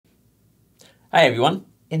Hey everyone,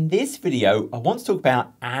 in this video I want to talk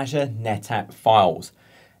about Azure NetApp Files,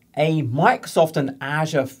 a Microsoft and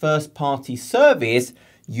Azure first-party service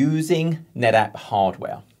using NetApp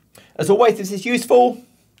hardware. As always, if this is useful,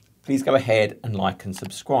 please go ahead and like and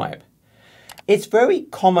subscribe. It's very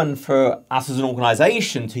common for us as an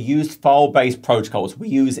organization to use file-based protocols. We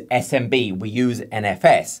use SMB, we use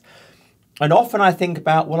NFS. And often I think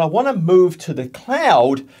about, well, I want to move to the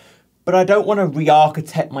cloud, but I don't want to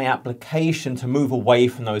re-architect my application to move away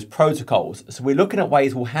from those protocols. So we're looking at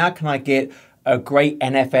ways, well, how can I get a great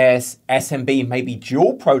NFS, SMB, maybe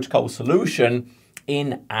dual protocol solution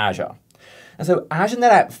in Azure? And so Azure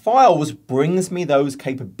NetApp Files brings me those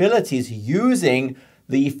capabilities using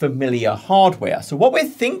the familiar hardware. So what we're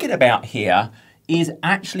thinking about here is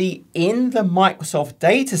actually in the Microsoft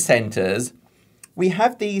data centers, we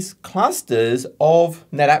have these clusters of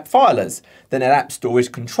NetApp filers, the NetApp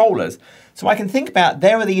storage controllers. So I can think about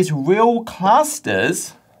there are these real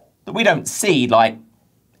clusters that we don't see like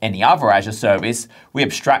any other Azure service. We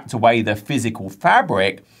abstract away the physical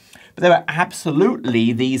fabric, but there are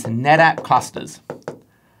absolutely these NetApp clusters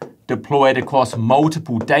deployed across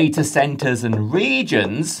multiple data centers and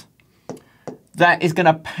regions that is going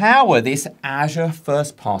to power this Azure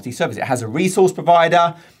first-party service. It has a resource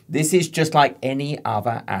provider. This is just like any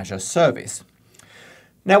other Azure service.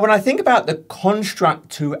 Now, when I think about the construct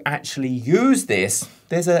to actually use this,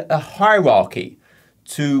 there's a hierarchy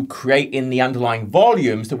to create in the underlying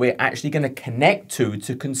volumes that we're actually going to connect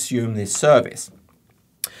to consume this service.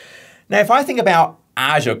 Now, if I think about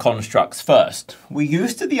Azure constructs first, we're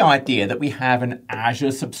used to the idea that we have an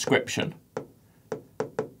Azure subscription.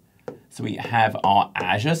 So we have our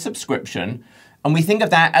Azure subscription, and we think of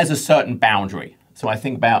that as a certain boundary. So I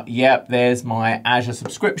think about, yep, there's my Azure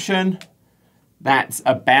subscription. That's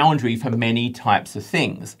a boundary for many types of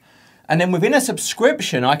things. And then within a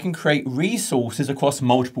subscription, I can create resources across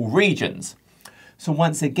multiple regions. So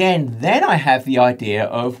once again, then I have the idea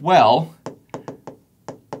of, well,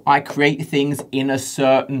 I create things in a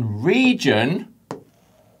certain region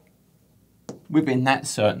within that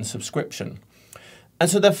certain subscription. And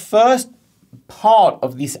so the first part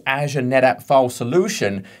of this Azure NetApp File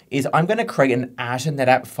solution is I'm going to create an Azure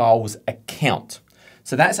NetApp Files account.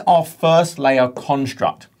 So that's our first layer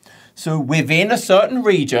construct. So within a certain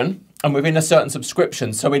region and within a certain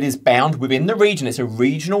subscription, so it is bound within the region, it's a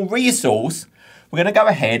regional resource, we're going to go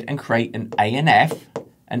ahead and create an ANF,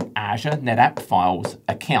 an Azure NetApp Files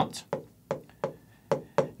account.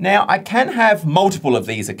 Now I can have multiple of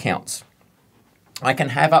these accounts. I can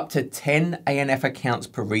have up to 10 ANF accounts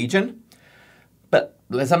per region, but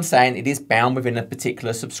as I'm saying, it is bound within a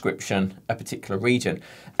particular subscription, a particular region.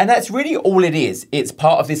 And that's really all it is. It's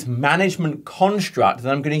part of this management construct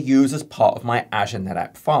that I'm going to use as part of my Azure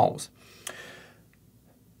NetApp Files.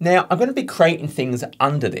 Now, I'm going to be creating things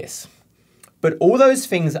under this, but all those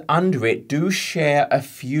things under it do share a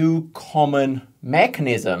few common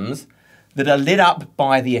mechanisms that are lit up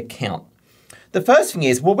by the account. The first thing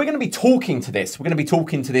is, well, we're going to be talking to this. We're going to be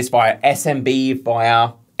talking to this via SMB,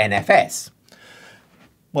 via NFS.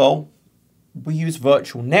 Well, we use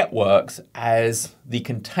virtual networks as the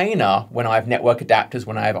container when I have network adapters,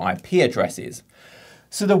 when I have IP addresses.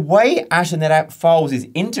 So the way Azure NetApp Files is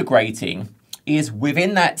integrating is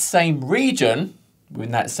within that same region,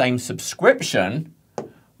 within that same subscription,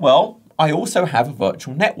 well, I also have a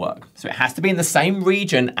virtual network. So it has to be in the same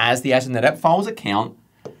region as the Azure NetApp Files account,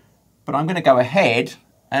 but I'm going to go ahead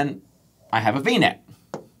and I have a VNet.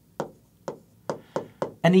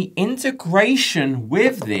 And the integration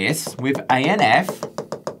with this, with ANF,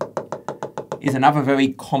 is another very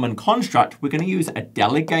common construct. We're going to use a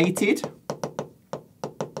delegated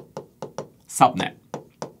subnet.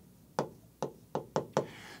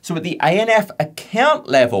 So at the ANF account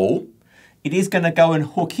level, it is going to go and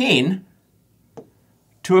hook in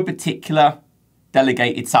to a particular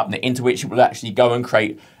delegated subnet into which it will actually go and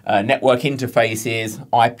create network interfaces,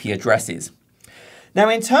 IP addresses. Now,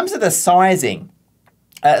 in terms of the sizing,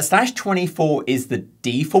 /24 is the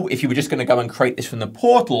default if you were just going to go and create this from the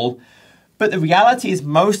portal. But the reality is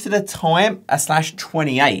most of the time, a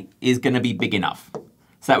 /28 is going to be big enough. So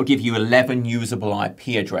that will give you 11 usable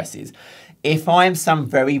IP addresses. If I'm some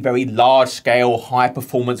very, very large scale, high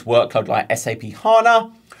performance workload like SAP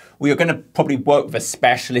HANA, we are going to probably work with a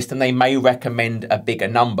specialist and they may recommend a bigger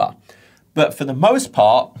number. But for the most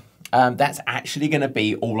part, that's actually going to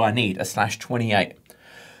be all I need, a /28.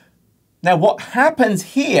 Now, what happens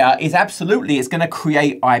here is absolutely it's going to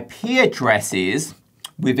create IP addresses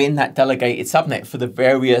within that delegated subnet for the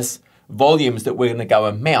various volumes that we're going to go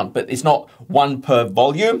and mount. But it's not one per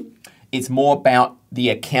volume. It's more about the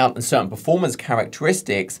account and certain performance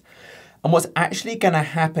characteristics. And what's actually going to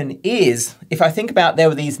happen is, if I think about there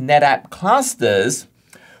were these NetApp clusters,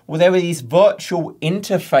 well, there were these virtual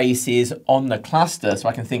interfaces on the cluster. So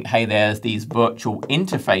I can think, hey, there's these virtual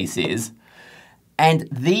interfaces. And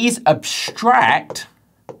these abstract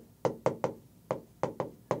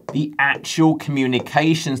the actual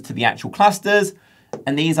communications to the actual clusters.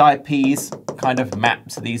 And these IPs kind of map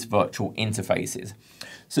to these virtual interfaces.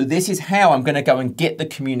 So this is how I'm going to go and get the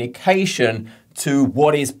communication to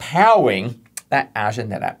what is powering that Azure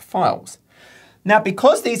NetApp Files. Now,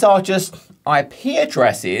 because these are just IP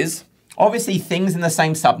addresses, obviously things in the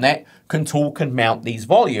same subnet can talk and mount these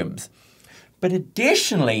volumes. But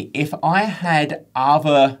additionally, if I had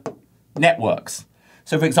other networks,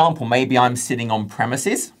 so for example, maybe I'm sitting on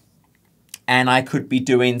premises and I could be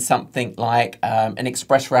doing something like an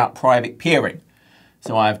ExpressRoute private peering.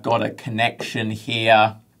 So I've got a connection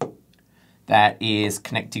here that is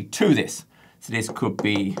connected to this. So this could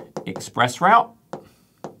be ExpressRoute,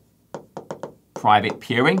 private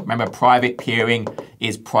peering. Remember, private peering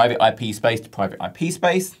is private IP space to private IP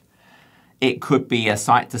space. It could be a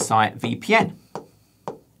site-to-site VPN.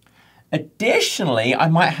 Additionally, I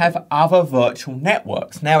might have other virtual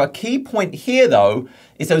networks. Now, a key point here, though,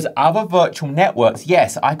 is those other virtual networks.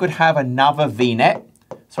 Yes, I could have another VNet.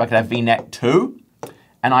 So I could have VNet 2,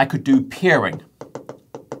 and I could do peering.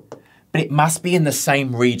 But it must be in the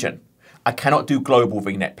same region. I cannot do global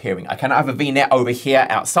VNet peering. I cannot have a VNet over here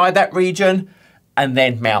outside that region and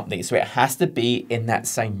then mount these. So it has to be in that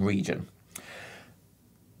same region.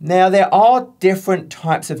 Now, there are different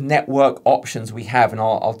types of network options we have, and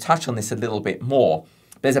I'll touch on this a little bit more.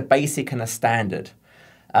 There's a basic and a standard.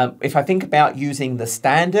 If I think about using the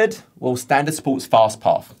standard, well, standard supports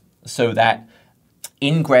FastPath, so that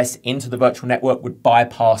ingress into the virtual network would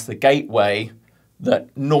bypass the gateway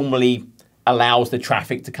that normally allows the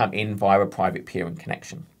traffic to come in via a private peering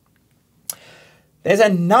connection. There's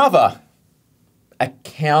another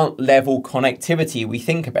account level connectivity we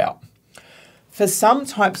think about. For some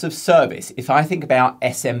types of service, if I think about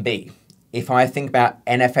SMB, if I think about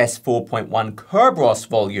NFS 4.1 Kerberos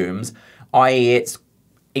volumes, i.e. it's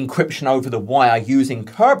encryption over the wire using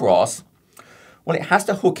Kerberos, well, it has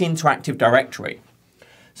to hook into Active Directory.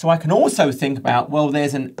 So I can also think about, well,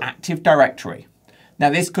 there's an Active Directory. Now,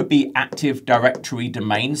 this could be Active Directory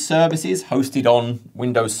domain services hosted on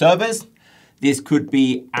Windows servers. This could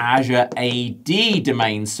be Azure AD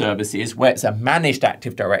domain services, where it's a managed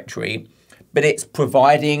Active Directory, but it's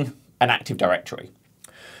providing an Active Directory.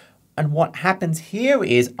 And what happens here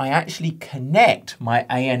is I actually connect my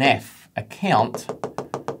ANF account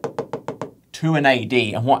to an AD.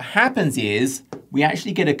 And what happens is we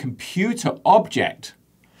actually get a computer object,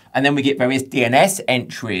 and then we get various DNS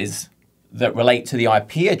entries that relate to the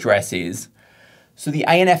IP addresses. So the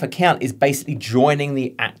ANF account is basically joining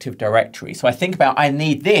the Active Directory. So I think about, I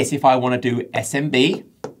need this if I want to do SMB,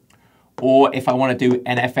 or if I want to do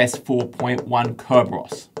NFS 4.1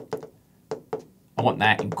 Kerberos. I want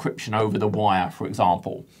that encryption over the wire, for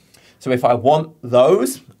example. So if I want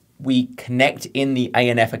those, we connect in the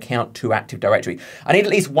ANF account to Active Directory. I need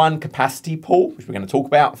at least one capacity pool, which we're going to talk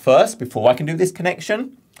about first before I can do this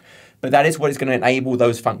connection. But that is what is going to enable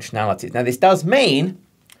those functionalities. Now, this does mean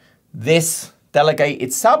this delegated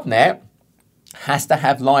subnet has to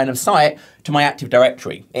have line of sight to my Active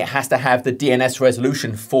Directory. It has to have the DNS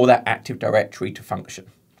resolution for that Active Directory to function.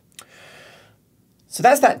 So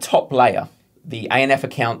that's that top layer, the ANF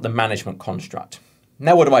account, the management construct.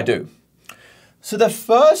 Now, what do I do? So the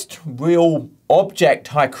first real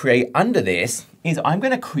object I create under this is I'm going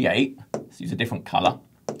to create, let's use a different color.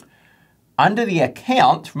 Under the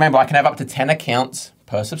account, remember I can have up to 10 accounts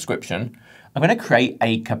per subscription. I'm going to create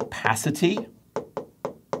a capacity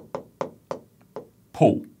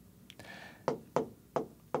pool.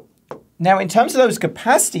 Now, in terms of those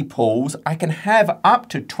capacity pools, I can have up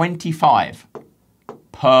to 25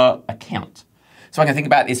 per account. So I can think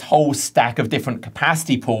about this whole stack of different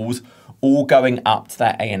capacity pools all going up to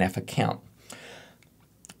that ANF account.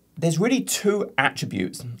 There's really two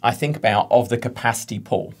attributes I think about of the capacity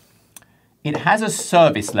pool. It has a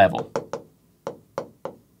service level.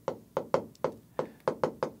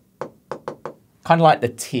 Kind of like the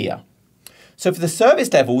tier. So for the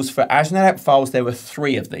service levels for Azure NetApp Files, there were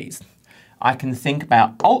 3 of these. I can think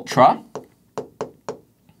about Ultra,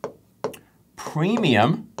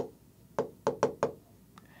 Premium,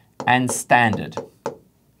 and Standard.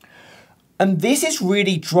 And this is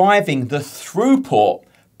really driving the throughput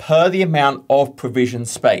per the amount of provision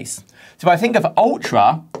space. So if I think of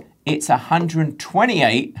Ultra, it's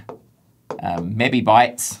 128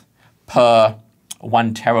 megabytes per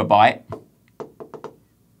 1 terabyte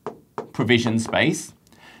provision space.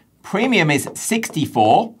 Premium is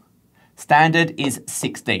 64. Standard is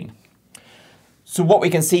 16. So what we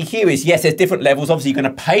can see here is, yes, there's different levels. Obviously, you're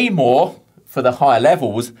going to pay more for the higher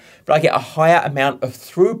levels, but I get a higher amount of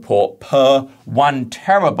throughput per 1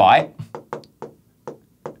 terabyte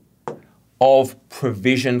of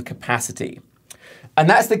provision capacity. And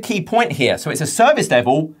that's the key point here. So it's a service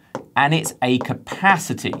level and it's a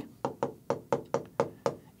capacity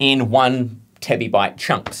in 1 terabyte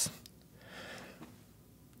chunks.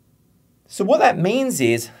 So what that means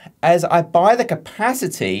is, as I buy the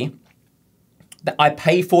capacity, that I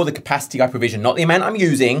pay for the capacity I provision, not the amount I'm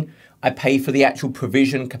using, I pay for the actual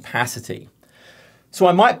provision capacity. So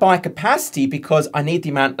I might buy capacity because I need the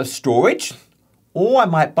amount of storage, or I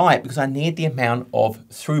might buy it because I need the amount of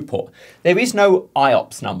throughput. There is no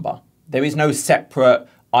IOPS number. There is no separate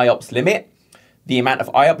IOPS limit. The amount of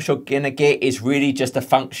IOPS you're gonna get is really just a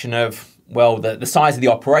function of, well, the size of the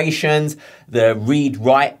operations, the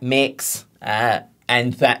read-write mix,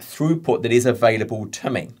 and that throughput that is available to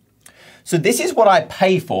me. So this is what I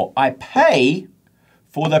pay for. I pay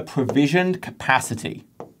for the provisioned capacity.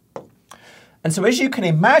 And so as you can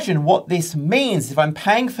imagine, what this means, if I'm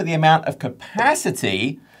paying for the amount of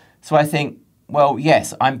capacity, so I think, well,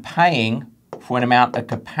 yes, I'm paying for an amount of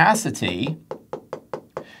capacity.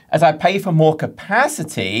 As I pay for more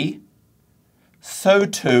capacity, so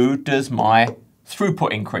too does my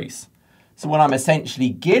throughput increase. So what I'm essentially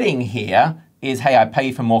getting here is, hey, I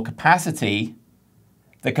pay for more capacity.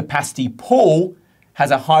 The capacity pool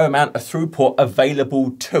has a higher amount of throughput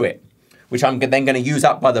available to it, which I'm then going to use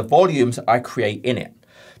up by the volumes I create in it.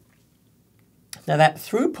 Now that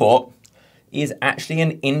throughput is actually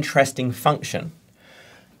an interesting function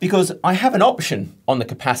because I have an option on the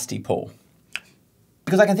capacity pool.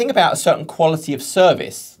 Because I can think about a certain quality of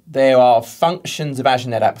service. There are functions of Azure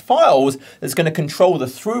NetApp Files that's going to control the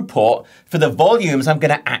throughput for the volumes I'm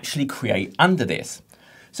going to actually create under this.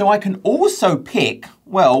 So I can also pick,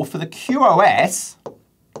 well, for the QoS,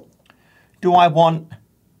 do I want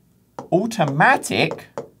automatic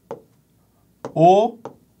or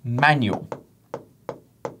manual?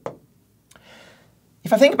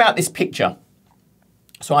 If I think about this picture,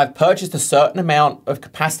 so I've purchased a certain amount of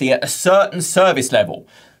capacity at a certain service level.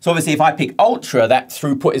 So obviously if I pick Ultra, that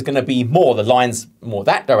throughput is going to be more, the line's more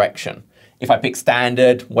that direction. If I pick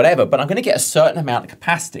Standard, whatever, but I'm going to get a certain amount of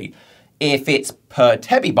capacity. If it's per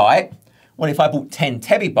terabyte, well, if I bought 10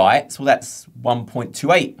 terabytes, well, that's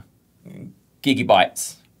 1.28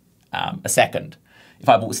 gigabytes a second. If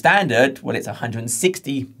I bought Standard, well, it's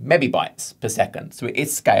 160 megabytes per second. So it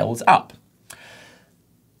scales up.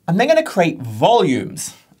 I'm then going to create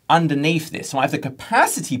volumes underneath this. So I have the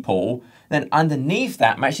capacity pool, then underneath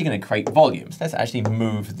that, I'm actually going to create volumes. Let's actually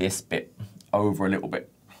move this bit over a little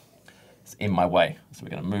bit. It's in my way. So we're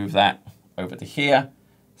going to move that over to here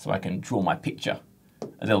so I can draw my picture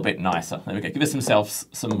a little bit nicer. There we go. Give ourselves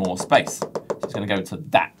some more space. So it's going to go to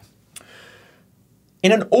that.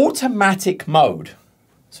 In an automatic mode,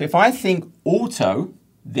 so if I think auto,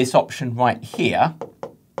 this option right here,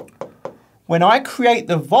 when I create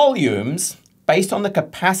the volumes, based on the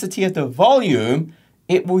capacity of the volume,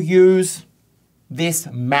 it will use this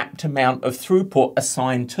mapped amount of throughput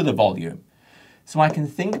assigned to the volume. So I can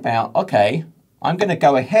think about, okay, I'm going to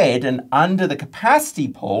go ahead and under the capacity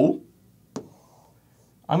pool,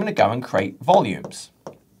 I'm going to go and create volumes.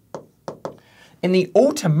 In the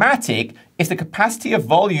automatic, if the capacity of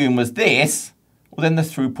volume was this, well, then the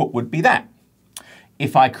throughput would be that.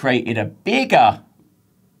 If I created a bigger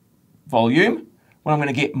volume, well, I'm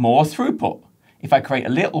going to get more throughput. If I create a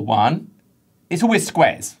little one, it's always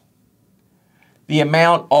squares. The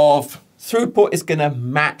amount of throughput is going to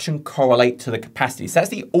match and correlate to the capacity. So that's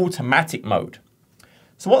the automatic mode.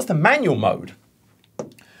 So what's the manual mode?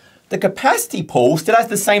 The capacity pool still has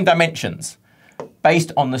the same dimensions.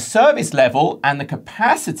 Based on the service level and the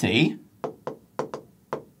capacity,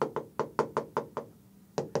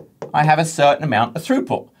 I have a certain amount of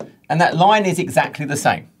throughput. And that line is exactly the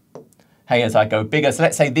same. Hey, as I go bigger, so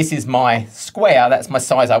let's say this is my square, that's my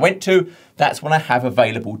size I went to, that's what I have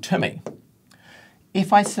available to me.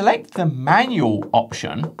 If I select the manual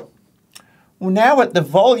option, well, now at the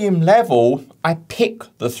volume level, I pick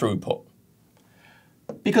the throughput.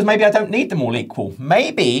 Because maybe I don't need them all equal.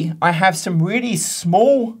 Maybe I have some really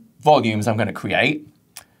small volumes I'm going to create,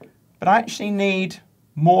 but I actually need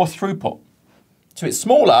more throughput. So it's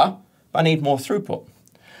smaller, but I need more throughput.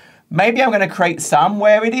 Maybe I'm going to create some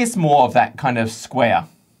where it is more of that kind of square.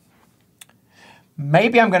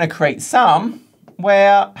 Maybe I'm going to create some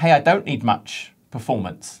where, hey, I don't need much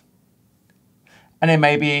performance. And then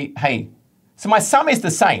maybe, hey, so my sum is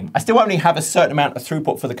the same. I still only have a certain amount of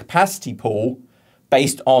throughput for the capacity pool,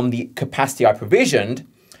 based on the capacity I provisioned.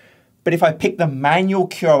 But if I pick the manual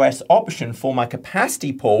QoS option for my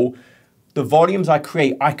capacity pool, the volumes I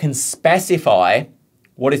create, I can specify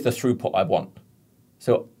what is the throughput I want.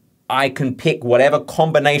 So I can pick whatever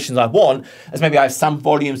combinations I want, as maybe I have some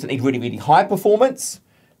volumes that need really, really high performance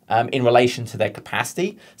in relation to their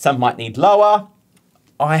capacity. Some might need lower.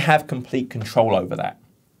 I have complete control over that.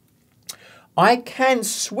 I can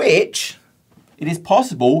switch, it is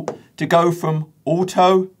possible to go from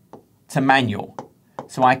auto to manual.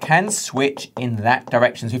 So I can switch in that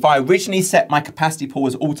direction. So if I originally set my capacity pool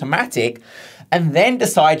as automatic and then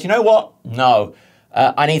decide, you know what, no,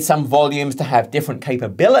 I need some volumes to have different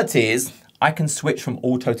capabilities, I can switch from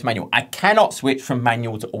auto to manual. I cannot switch from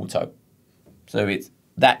manual to auto. So it's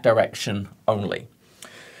that direction only.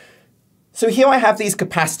 So here I have these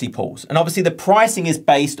capacity pools, and obviously the pricing is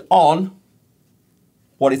based on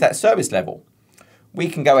what is that service level. We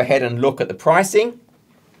can go ahead and look at the pricing,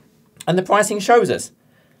 and the pricing shows us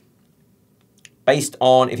based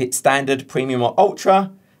on if it's standard, premium, or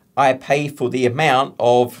ultra, I pay for the amount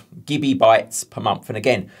of gigabytes per month. And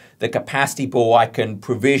again, the capacity pool I can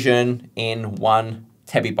provision in 1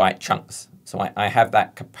 terabyte chunks. So I have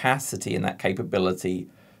that capacity and that capability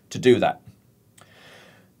to do that.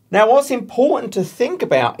 Now, what's important to think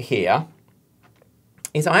about here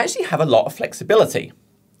is I actually have a lot of flexibility.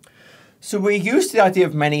 So we're used to the idea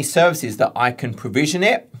of many services that I can provision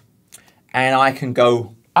it and I can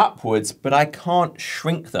go upwards, but I can't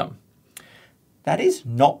shrink them. That is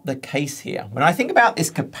not the case here. When I think about this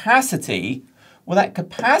capacity, well, that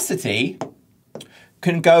capacity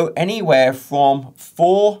can go anywhere from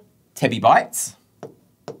 4 terabytes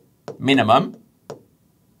minimum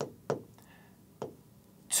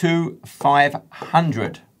to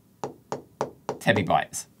 500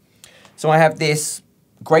 terabytes. So I have this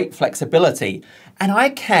great flexibility, and I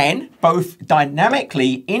can both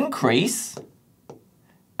dynamically increase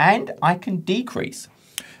and I can decrease.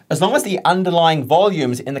 As long as the underlying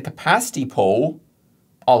volumes in the capacity pool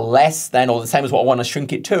are less than or the same as what I want to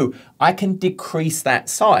shrink it to, I can decrease that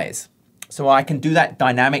size. So I can do that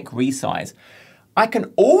dynamic resize. I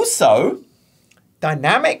can also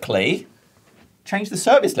dynamically change the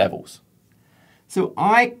service levels. So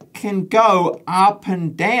I can go up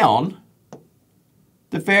and down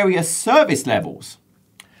the various service levels.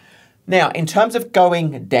 Now, in terms of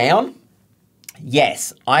going down,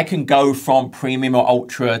 yes, I can go from premium or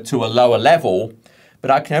ultra to a lower level,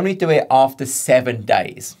 but I can only do it after 7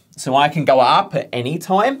 days. So I can go up at any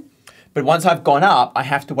time, but once I've gone up, I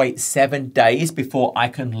have to wait 7 days before I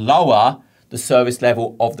can lower the service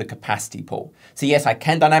level of the capacity pool. So yes, I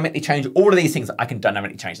can dynamically change all of these things. I can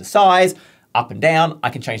dynamically change the size, up and down. I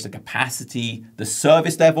can change the capacity, the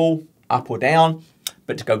service level, up or down.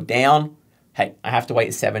 But to go down, hey, I have to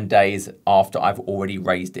wait 7 days after I've already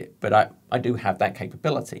raised it. But I do have that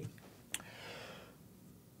capability.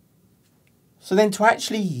 So then to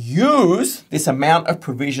actually use this amount of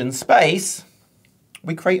provision space,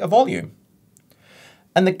 we create a volume.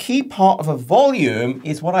 And the key part of a volume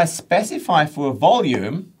is what I specify for a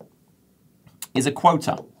volume is a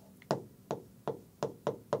quota.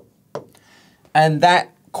 And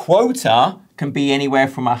that quota can be anywhere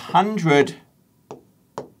from 100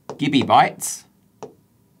 gigabytes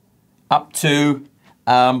up to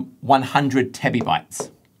 100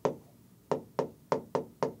 terabytes.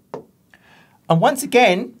 And once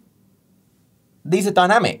again, these are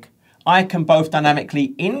dynamic. I can both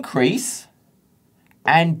dynamically increase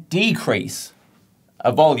and decrease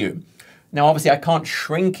a volume. Now, obviously, I can't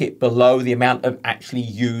shrink it below the amount of actually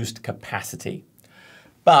used capacity.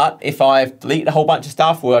 But if I've deleted a whole bunch of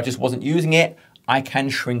stuff or I just wasn't using it, I can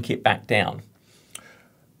shrink it back down.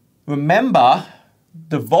 Remember,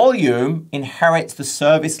 the volume inherits the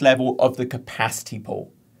service level of the capacity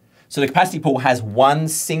pool. So the capacity pool has one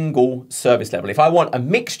single service level. If I want a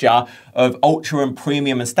mixture of ultra and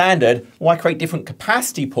premium and standard, well, I create different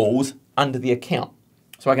capacity pools under the account.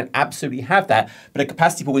 So I can absolutely have that, but a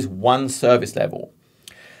capacity pool is one service level.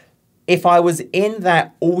 If I was in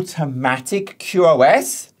that automatic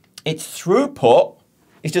QoS, its throughput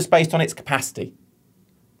is just based on its capacity.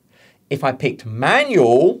 If I picked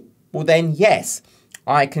manual, well then yes,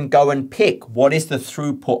 I can go and pick what is the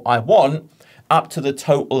throughput I want up to the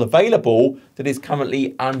total available that is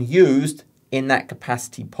currently unused in that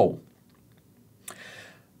capacity pool.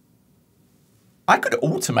 I could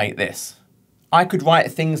automate this. I could write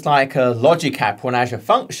things like a logic app or an Azure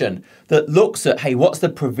function that looks at, hey, what's the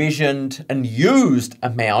provisioned and used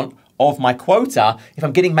amount of my quota? If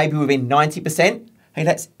I'm getting maybe within 90%, hey,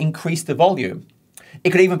 let's increase the volume.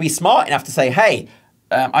 It could even be smart enough to say, hey,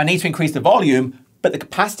 I need to increase the volume, but the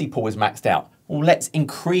capacity pool is maxed out. well, let's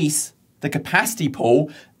increase the capacity pool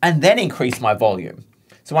and then increase my volume.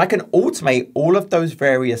 So I can automate all of those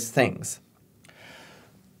various things.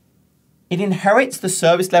 It inherits the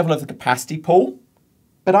service level of the capacity pool,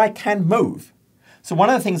 but I can move. So one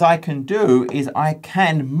of the things I can do is I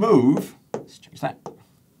can move, let's change that,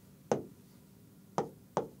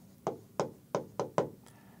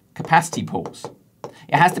 capacity pools.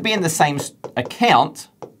 It has to be in the same account,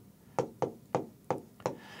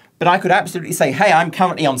 but I could absolutely say, hey, I'm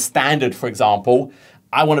currently on standard, for example.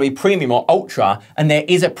 I want to be premium or ultra, and there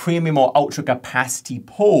is a premium or ultra capacity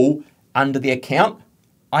pool under the account.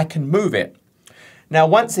 I can move it. Now,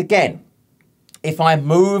 once again, if I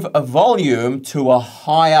move a volume to a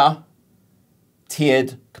higher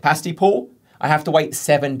tiered capacity pool, I have to wait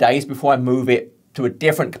 7 days before I move it to a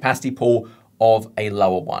different capacity pool of a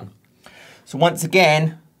lower one. So once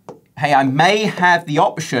again, hey, I may have the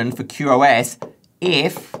option for QoS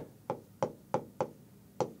if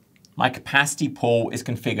my capacity pool is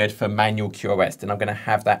configured for manual QoS, then I'm going to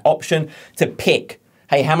have that option to pick,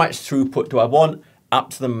 hey, how much throughput do I want up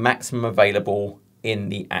to the maximum available in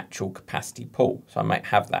the actual capacity pool. So I might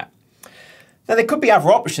have that. Now there could be other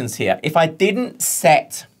options here. If I didn't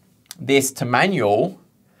set this to manual,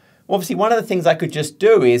 obviously one of the things I could just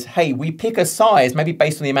do is, hey, we pick a size, maybe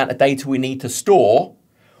based on the amount of data we need to store,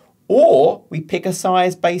 or we pick a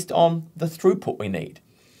size based on the throughput we need.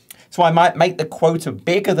 So I might make the quota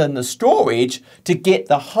bigger than the storage to get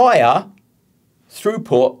the higher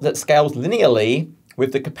throughput that scales linearly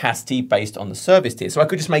with the capacity based on the service tier. So I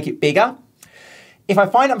could just make it bigger. If I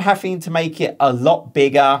find I'm having to make it a lot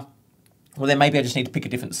bigger, well, then maybe I just need to pick a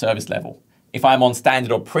different service level. If I'm on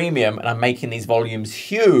standard or premium and I'm making these volumes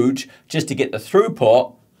huge just to get the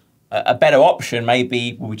throughput, a better option may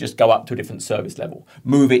be we just go up to a different service level,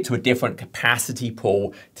 move it to a different capacity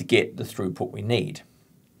pool to get the throughput we need.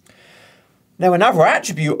 Now, another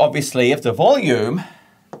attribute, obviously, of the volume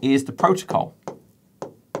is the protocol.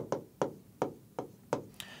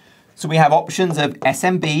 So we have options of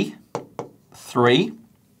SMB 3.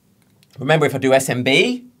 Remember, if I do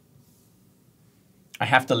SMB, I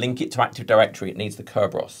have to link it to Active Directory. It needs the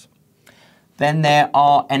Kerberos. Then there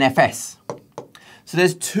are NFS. So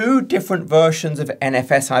there's 2 different versions of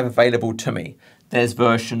NFS I have available to me. There's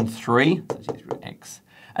version 3, X,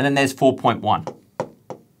 and then there's 4.1.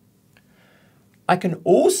 I can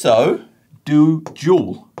also do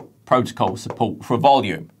dual protocol support for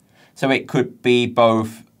volume. So it could be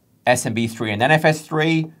both SMB3 and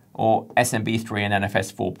NFS3, or SMB3 and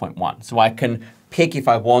NFS 4.1. So I can pick if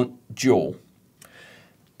I want dual.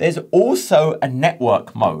 There's also a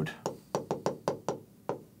network mode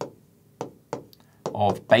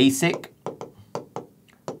of basic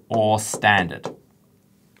or standard.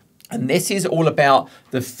 And this is all about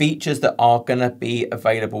the features that are going to be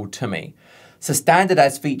available to me. So standard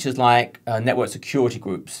has features like network security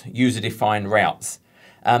groups, user-defined routes,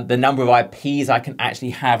 the number of IPs I can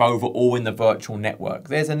actually have overall in the virtual network.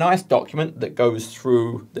 There's a nice document that goes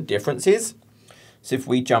through the differences. So if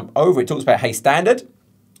we jump over, it talks about, hey, standard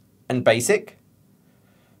and basic.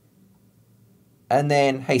 And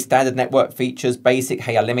then, hey, standard network features, basic,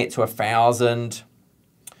 hey, I limit to 1,000.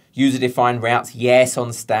 User-defined routes, yes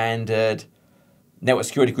on standard. Network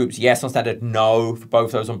security groups, yes on standard, no for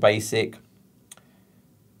both those on basic.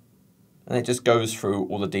 And it just goes through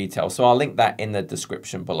all the details. So I'll link that in the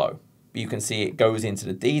description below. But you can see it goes into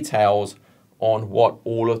the details on what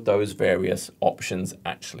all of those various options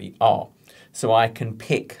actually are. So I can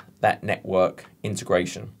pick that network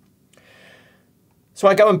integration. So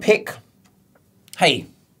I go and pick, hey,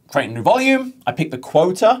 create a new volume. I pick the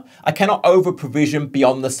quota. I cannot over provision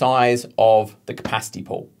beyond the size of the capacity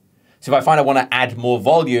pool. So if I find I want to add more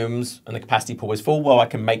volumes and the capacity pool is full, well, I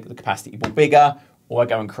can make the capacity pool bigger, or I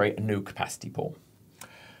go and create a new capacity pool.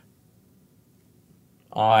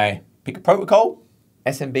 I pick a protocol,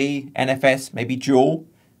 SMB, NFS, maybe dual.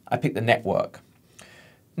 I pick the network.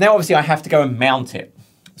 Now, obviously, I have to go and mount it.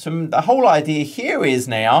 So the whole idea here is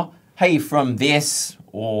now, hey, from this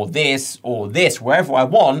or this or this, wherever I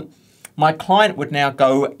want, my client would now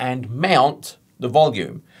go and mount the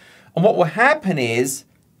volume. And what will happen is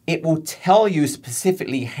it will tell you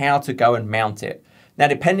specifically how to go and mount it. Now,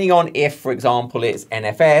 depending on if, for example, it's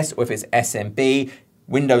NFS or if it's SMB,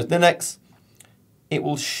 Windows, Linux, it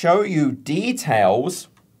will show you details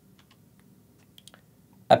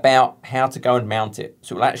about how to go and mount it.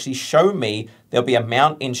 So it will actually show me, there'll be a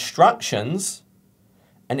mount instructions,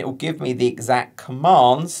 and it will give me the exact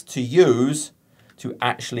commands to use to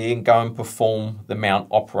actually go and perform the mount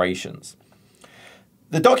operations.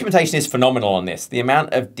 The documentation is phenomenal on this. The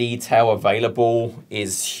amount of detail available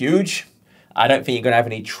is huge. I don't think you're going to have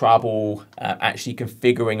any trouble actually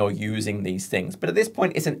configuring or using these things. But at this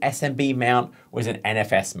point, it's an SMB mount or it's an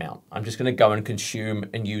NFS mount. I'm just going to go and consume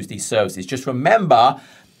and use these services. Just remember,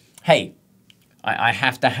 hey, I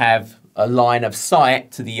have to have a line of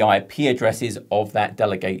sight to the IP addresses of that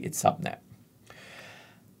delegated subnet.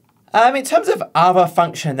 In terms of other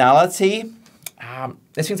functionality,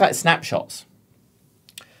 there's things like snapshots.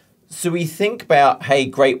 So we think about, hey,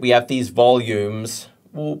 great, we have these volumes.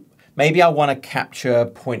 Well, maybe I want to capture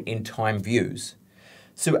point-in-time views.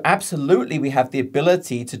 So absolutely, we have the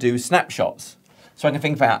ability to do snapshots. So I can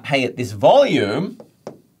think about, hey, at this volume,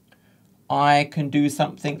 I can do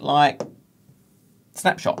something like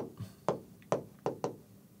snapshot.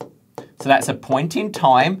 So that's a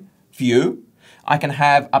point-in-time view. I can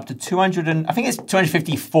have up to 200, I think it's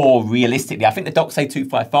 254 realistically. I think the docs say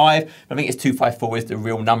 255, but I think it's 254 is the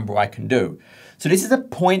real number I can do. So this is a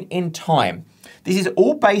point in time. This is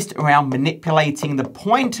all based around manipulating the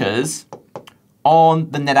pointers on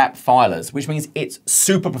the NetApp filers, which means it's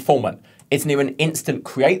super performant. It's near an instant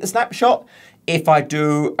create the snapshot. If I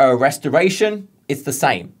do a restoration, it's the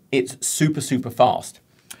same. It's super, super fast.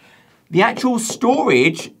 The actual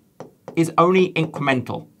storage is only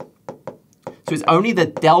incremental. So it's only the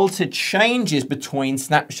delta changes between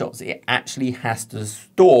snapshots it actually has to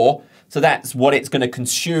store. So that's what it's going to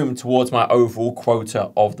consume towards my overall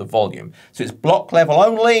quota of the volume. So it's block level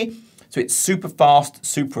only. So it's super fast,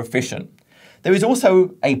 super efficient. There is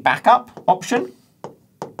also a backup option.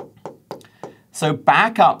 So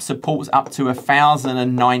backup supports up to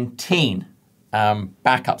 1019 backups.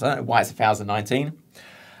 I don't know why it's 1019.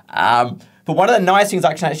 But one of the nice things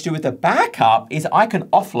I can actually do with the backup is I can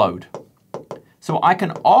offload. So I can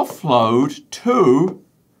offload to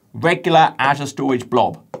regular Azure Storage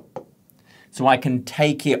blob. So I can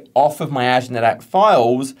take it off of my Azure NetApp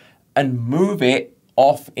Files and move it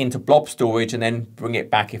off into blob storage and then bring it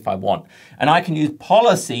back if I want. And I can use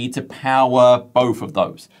policy to power both of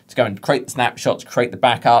those, to go and create the snapshots, create the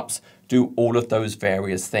backups, do all of those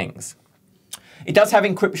various things. It does have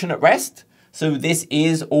encryption at rest. So this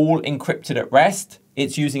is all encrypted at rest.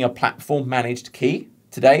 It's using a platform managed key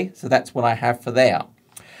today. So that's what I have for there.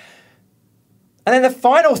 And then the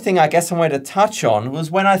final thing I guess I wanted to touch on was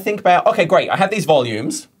when I think about, okay, great, I have these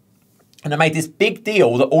volumes and I made this big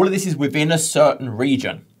deal that all of this is within a certain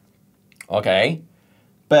region. Okay,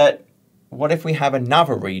 but what if we have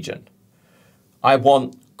another region? I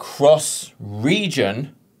want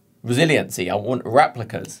cross-region resiliency. I want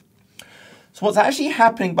replicas. So what's actually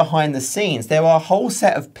happening behind the scenes, there are a whole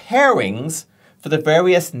set of pairings for the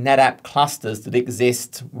various NetApp clusters that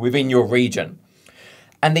exist within your region.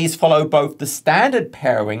 And these follow both the standard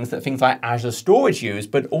pairings that things like Azure Storage use,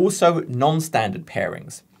 but also non-standard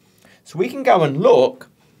pairings. So we can go and look,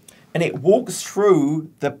 and it walks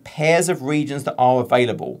through the pairs of regions that are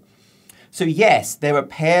available. So yes, there are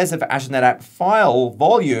pairs of Azure NetApp file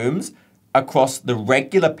volumes across the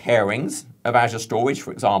regular pairings of Azure Storage,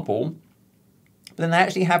 for example, but then they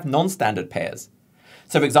actually have non-standard pairs.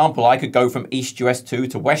 So for example, I could go from East US 2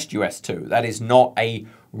 to West US 2. That is not a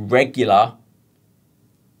regular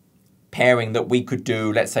pairing that we could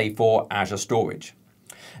do, let's say, for Azure Storage.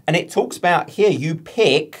 And it talks about here, you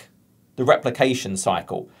pick the replication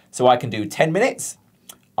cycle. So I can do 10 minutes,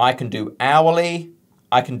 I can do hourly,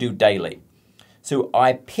 I can do daily. So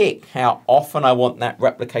I pick how often I want that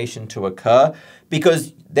replication to occur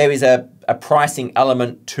because there is a pricing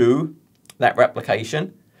element to that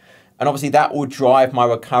replication. And obviously that will drive my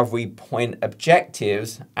recovery point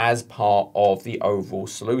objectives as part of the overall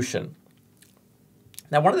solution.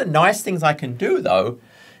 Now, one of the nice things I can do though,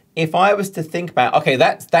 if I was to think about, okay,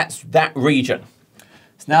 that's that region.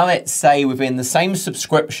 So now let's say within the same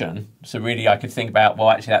subscription, so really I could think about, well,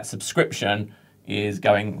 actually that subscription is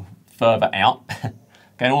going further out,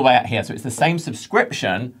 going all the way out here. So it's the same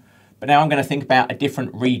subscription, but now I'm going to think about a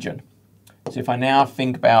different region. So if I now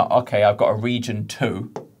think about, okay, I've got a region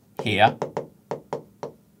 2 here.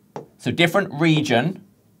 So different region,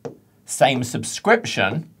 same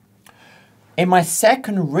subscription. In my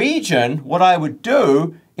second region, what I would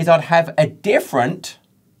do is I'd have a different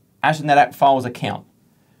Azure NetApp Files account.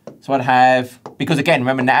 So I'd have, because again,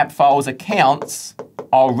 remember NetApp Files accounts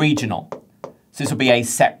are regional. So this will be a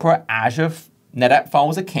separate Azure NetApp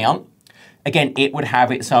Files account. Again, it would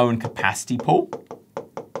have its own capacity pool.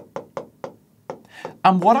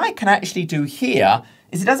 And what I can actually do here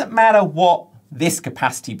is it doesn't matter what this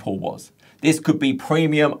capacity pool was. This could be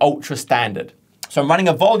premium, ultra, standard. So I'm running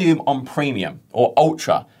a volume on premium or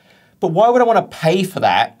ultra. But why would I want to pay for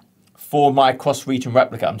that for my cross-region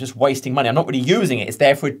replica? I'm just wasting money. I'm not really using it. It's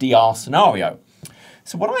there for a DR scenario.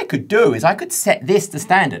 So what I could do is I could set this to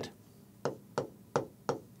standard.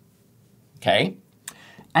 okay?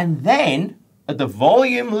 And then at the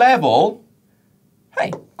volume level,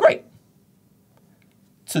 hey, great.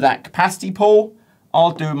 To that capacity pool,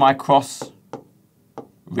 I'll do my cross-region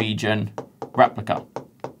replica.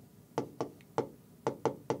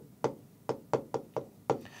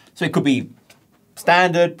 So it could be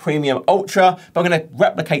standard, premium, ultra, but I'm going to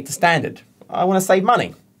replicate to standard. I want to save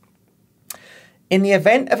money. In the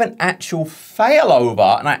event of an actual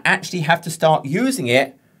failover and I actually have to start using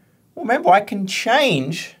it, well, remember, I can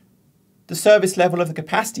change the service level of the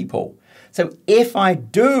capacity pool. So if I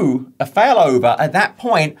do a failover, at that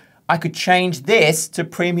point, I could change this to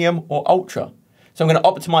premium or ultra. So I'm going to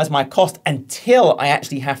optimize my cost until I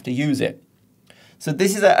actually have to use it. So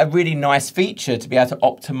this is a really nice feature to be able to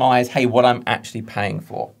optimize, hey, what I'm actually paying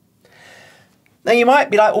for. Now you might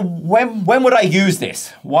be like, well, when would I use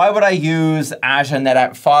this? Why would I use Azure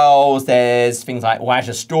NetApp Files? There's things like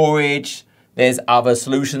Azure Storage. There's other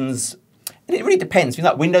solutions. And it really depends. Things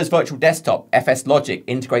like Windows Virtual Desktop, FS Logic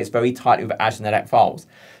integrates very tightly with Azure NetApp Files.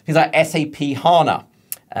 Things like SAP HANA,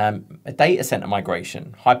 a data center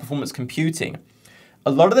migration, high performance computing. A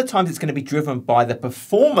lot of the times it's going to be driven by the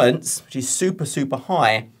performance, which is super, super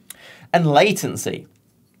high, and latency.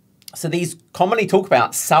 So these commonly talk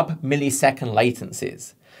about sub-millisecond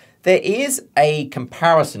latencies. There is a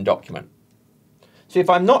comparison document. So if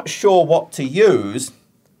I'm not sure what to use,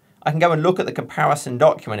 I can go and look at the comparison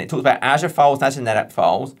document. It talks about Azure Files and Azure NetApp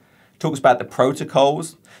Files. It talks about the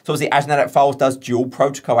protocols. So obviously Azure NetApp Files does dual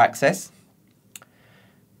protocol access.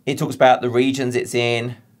 It talks about the regions it's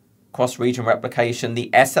in, cross-region replication, the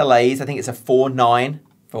SLAs, I think it's a 4.9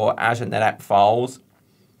 for Azure NetApp Files.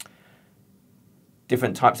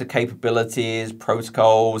 Different types of capabilities,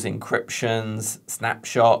 protocols, encryptions,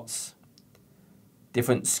 snapshots,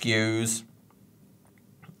 different SKUs,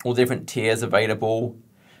 all different tiers available.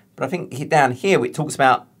 But I think down here it talks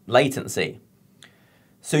about latency.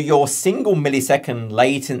 So your single millisecond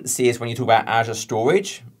latency is when you talk about Azure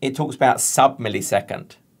Storage. It talks about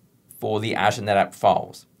sub-millisecond for the Azure NetApp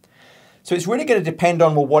Files. So it's really going to depend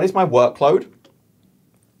on, well, what is my workload?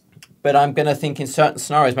 But I'm going to think in certain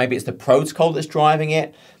scenarios, maybe it's the protocol that's driving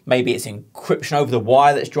it. Maybe it's encryption over the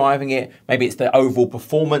wire that's driving it. Maybe it's the overall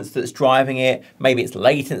performance that's driving it. Maybe it's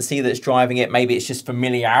latency that's driving it. Maybe it's just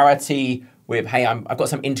familiarity with, hey, I've got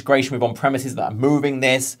some integration with on-premises that I'm moving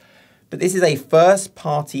this. But this is a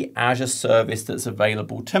first-party Azure service that's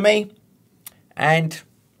available to me. And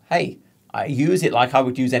hey, I use it like I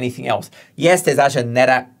would use anything else. Yes, there's Azure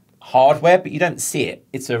NetApp hardware, but you don't see it.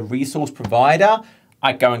 It's a resource provider.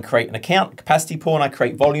 I go and create an account, capacity pool, and I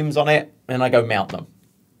create volumes on it, and I go mount them.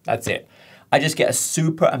 That's it. I just get a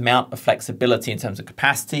super amount of flexibility in terms of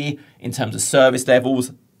capacity, in terms of service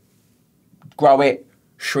levels, grow it,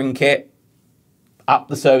 shrink it, up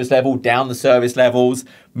the service level, down the service levels,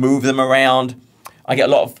 move them around. I get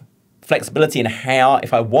a lot of flexibility in how,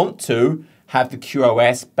 if I want to, have the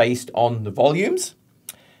QoS based on the volumes.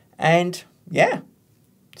 And yeah,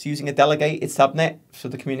 it's using a delegated subnet for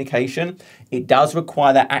the communication. It does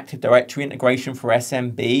require that Active Directory integration for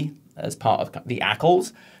SMB as part of the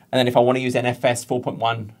ACLs. And then if I want to use NFS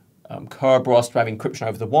 4.1 Kerberos to have encryption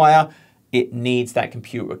over the wire, it needs that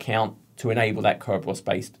computer account to enable that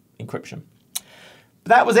Kerberos-based encryption.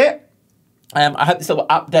 But that was it. I hope this little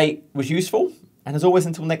update was useful. And as always,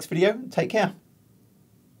 until next video, take care.